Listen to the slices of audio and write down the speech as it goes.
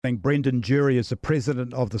Brendan Jury is the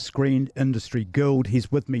president of the Screen Industry Guild.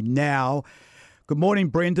 He's with me now. Good morning,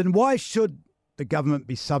 Brendan. Why should the government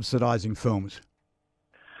be subsidising films?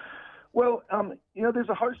 Well, there's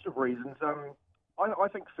a host of reasons. I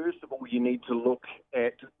think, first of all, you need to look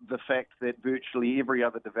at the fact that virtually every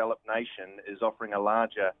other developed nation is offering a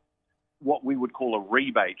larger, what we would call a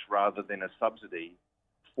rebate rather than a subsidy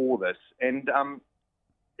for this. And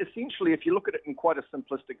essentially, if you look at it in quite a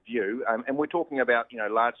simplistic view, and we're talking about,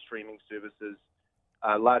 large streaming services,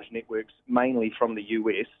 large networks, mainly from the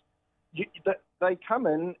US, they come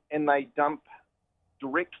in and they dump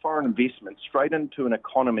direct foreign investment straight into an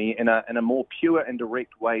economy in a more pure and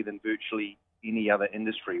direct way than virtually any other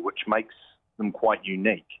industry, which makes them quite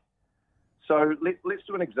unique. So let's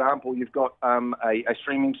do an example. You've got a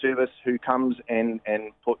streaming service who comes and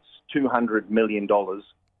puts $200 million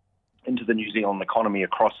into the New Zealand economy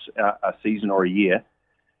across a season or a year.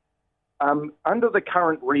 Under the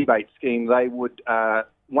current rebate scheme, they would,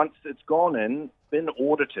 once it's gone in, been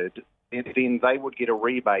audited, then they would get a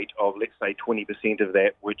rebate of, let's say, 20% of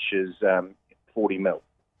that, which is 40 mil.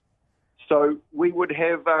 So we would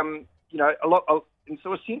have, a lot of, and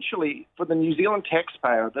so essentially for the New Zealand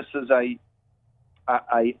taxpayer, this is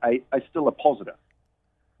still a positive.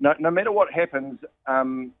 No matter what happens,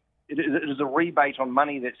 it is a rebate on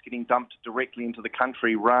money that's getting dumped directly into the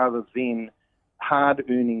country rather than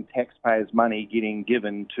hard-earning taxpayers' money getting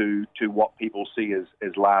given to what people see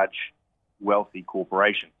as large, wealthy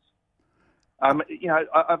corporations. I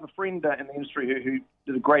have a friend in the industry who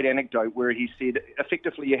did a great anecdote where he said,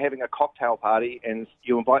 effectively, you're having a cocktail party and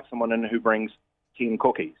you invite someone in who brings 10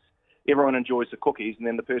 cookies. Everyone enjoys the cookies, and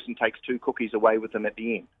then the person takes 2 cookies away with them at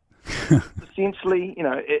the end. Essentially,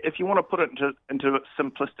 if you want to put it into a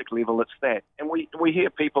simplistic level, it's that. And we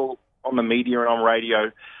hear people on the media and on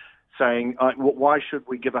radio saying, why should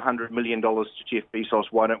we give $100 million to Jeff Bezos?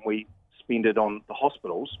 Why don't we spend it on the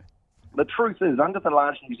hospitals? The truth is, under the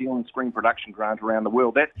large New Zealand screen production grant around the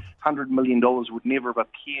world, that $100 million would never have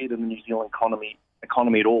appeared in the New Zealand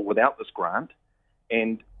economy at all without this grant.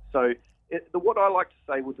 And so what I like to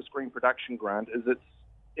say with the screen production grant is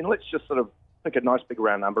and let's just sort of pick a nice big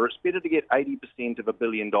round number, it's better to get 80% of $1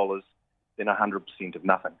 billion than 100% of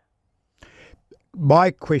nothing.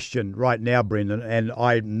 My question right now, Brendan, and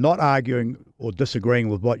I'm not arguing or disagreeing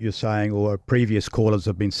with what you're saying or previous callers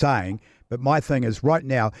have been saying, but my thing is right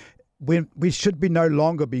now, we should no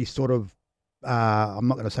longer be sort of, I'm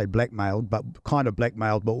not going to say blackmailed, but kind of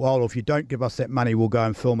blackmailed, but well, if you don't give us that money, we'll go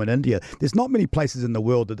and film in India. There's not many places in the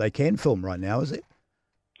world that they can film right now, is it?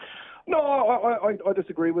 No, I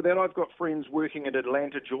disagree with that. I've got friends working in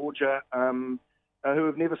Atlanta, Georgia, who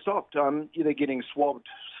have never stopped. They're getting swabbed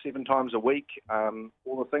 7 times a week,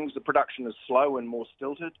 all the things. The production is slow and more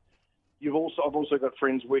stilted. I've also got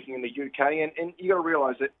friends working in the UK, and you got to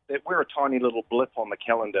realise that we're a tiny little blip on the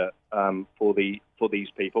calendar for these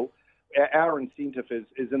people. Our incentive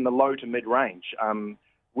is in the low to mid range.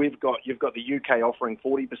 You've got the UK offering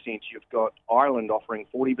 40%, you've got Ireland offering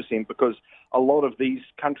 40%, because a lot of these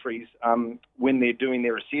countries, when they're doing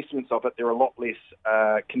their assessments of it, they're a lot less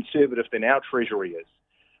conservative than our Treasury is.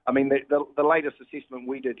 I mean, the latest assessment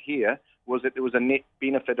we did here was that there was a net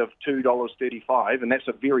benefit of $2.35, and that's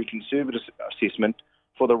a very conservative assessment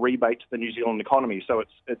for the rebate to the New Zealand economy. So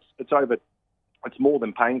it's more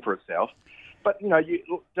than paying for itself. But to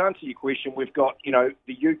answer your question, we've got the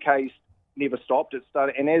UK's never stopped. It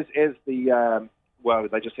started, and as the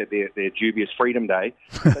they just had their dubious Freedom Day.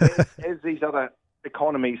 But as these other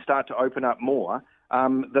economies start to open up more,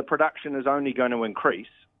 the production is only going to increase,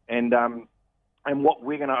 and what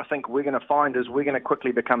I think we're going to find is we're going to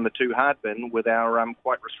quickly become the too hard bin with our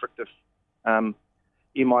quite restrictive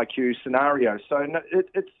MIQ scenario. So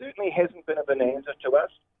it certainly hasn't been a bonanza to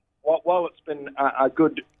us. While it's been a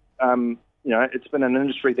good, it's been an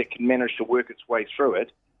industry that can manage to work its way through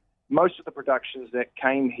it. Most of the productions that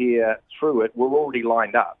came here through it were already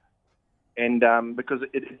lined up, and because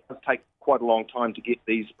it does take quite a long time to get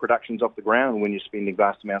these productions off the ground when you're spending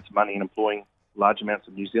vast amounts of money and employing large amounts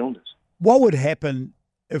of New Zealanders. What would happen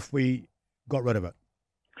if we got rid of it?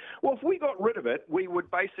 Well, if we got rid of it, we would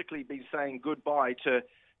basically be saying goodbye to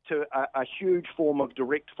a huge form of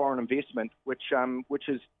direct foreign investment, which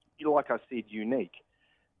is, like I said, unique.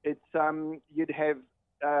 It's you'd have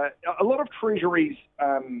a lot of Treasury's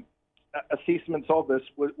assessments of this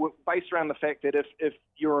were based around the fact that if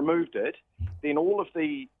you removed it, then all of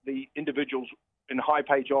the individuals in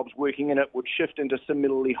high-paid jobs working in it would shift into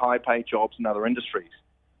similarly high-paid jobs in other industries.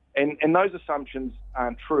 And those assumptions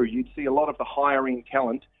aren't true. You'd see a lot of the higher-end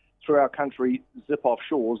talent through our country zip off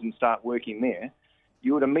shores and start working there.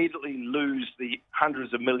 You would immediately lose the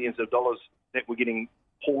hundreds of millions of dollars that were getting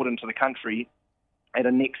poured into the country at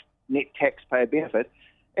a net taxpayer benefit.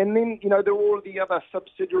 And then, there are all the other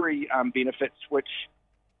subsidiary benefits, which,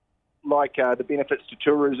 like the benefits to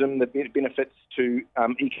tourism, the benefits to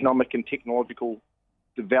economic and technological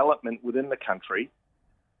development within the country.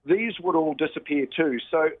 These would all disappear too.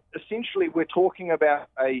 So essentially, we're talking about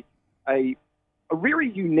a very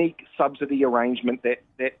unique subsidy arrangement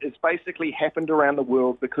that has basically happened around the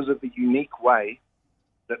world because of the unique way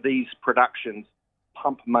that these productions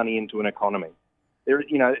pump money into an economy.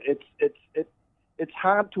 It's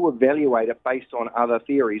hard to evaluate it based on other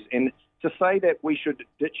theories, and to say that we should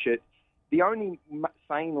ditch it, the only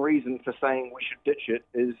sane reason for saying we should ditch it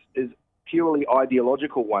is purely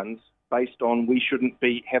ideological ones based on we shouldn't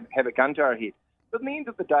have a gun to our head. But at the end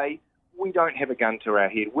of the day, we don't have a gun to our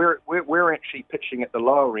head. We're actually pitching at the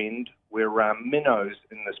lower end. We're minnows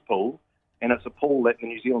in this pool, and it's a pool that the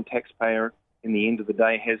New Zealand taxpayer, in the end of the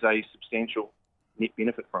day, has a substantial net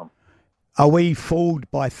benefit from. Are we fooled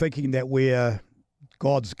by thinking that we're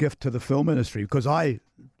God's gift to the film industry? Because I,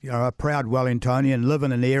 a proud Wellingtonian, live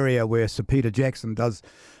in an area where Sir Peter Jackson does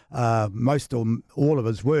most or all of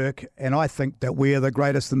his work, and I think that we're the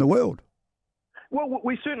greatest in the world. Well,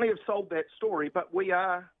 we certainly have sold that story, but we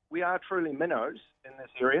are truly minnows in this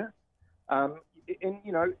area.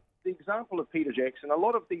 The example of Peter Jackson, a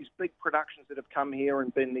lot of these big productions that have come here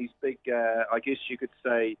and been these big, I guess you could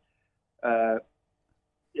say,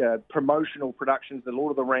 promotional productions, The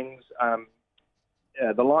Lord of the Rings,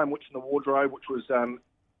 The Lion, Witch and the Wardrobe, which was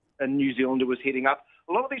a New Zealander was heading up.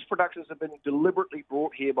 A lot of these productions have been deliberately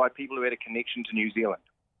brought here by people who had a connection to New Zealand.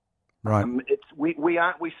 Right.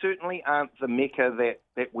 We certainly aren't the Mecca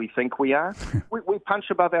that we think we are. we punch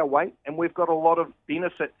above our weight, and we've got a lot of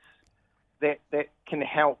benefits that can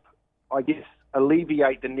help, I guess,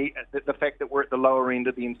 alleviate the fact that we're at the lower end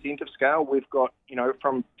of the incentive scale. We've got,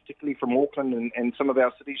 particularly from Auckland and some of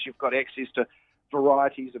our cities, you've got access to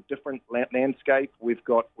varieties of different landscape.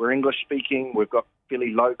 We're English speaking. We've got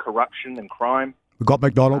fairly low corruption and crime. We've got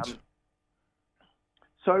McDonald's.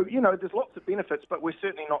 So, there's lots of benefits, but we're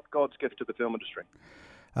certainly not God's gift to the film industry.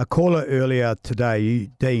 A caller earlier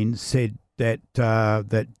today, Dean, said that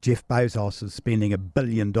Jeff Bezos is spending $1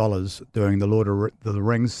 billion doing the Lord of the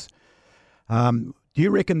Rings. Do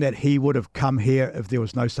you reckon that he would have come here if there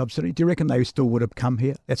was no subsidy? Do you reckon they still would have come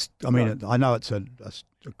here? No. I know it's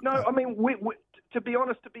No, I mean, to be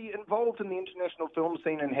honest, to be involved in the international film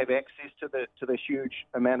scene and have access to the huge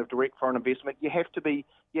amount of direct foreign investment, you have to be.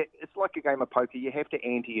 It's like a game of poker. You have to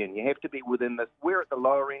ante in. You have to be within this. We're at the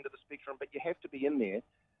lower end of the spectrum, but you have to be in there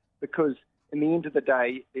because, in the end of the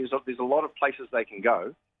day, there's a lot of places they can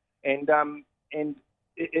go, and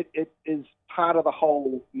it is part of the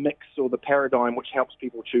whole mix or the paradigm which helps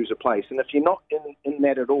people choose a place. And if you're not in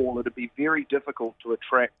that at all, it'd be very difficult to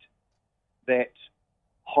attract that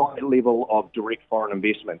high level of direct foreign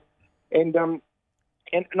investment. And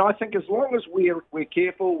I think as long as we're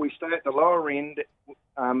careful, we stay at the lower end,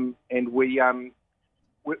 and we're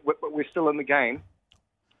still in the game,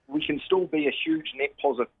 we can still be a huge net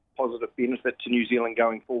positive benefit to New Zealand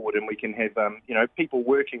going forward, and we can have people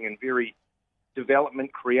working in very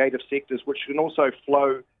development, creative sectors, which can also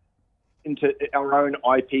flow into our own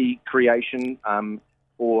IP creation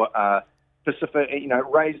or Pacific,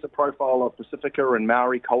 raise the profile of Pacifica and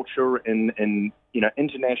Maori culture in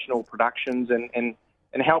international productions and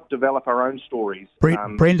help develop our own stories.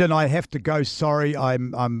 Brendan, I have to go. Sorry,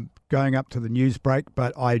 I'm going up to the news break,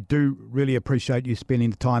 but I do really appreciate you spending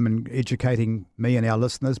the time and educating me and our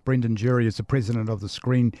listeners. Brendan Jury is the president of the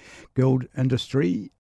Screen Guild Industry.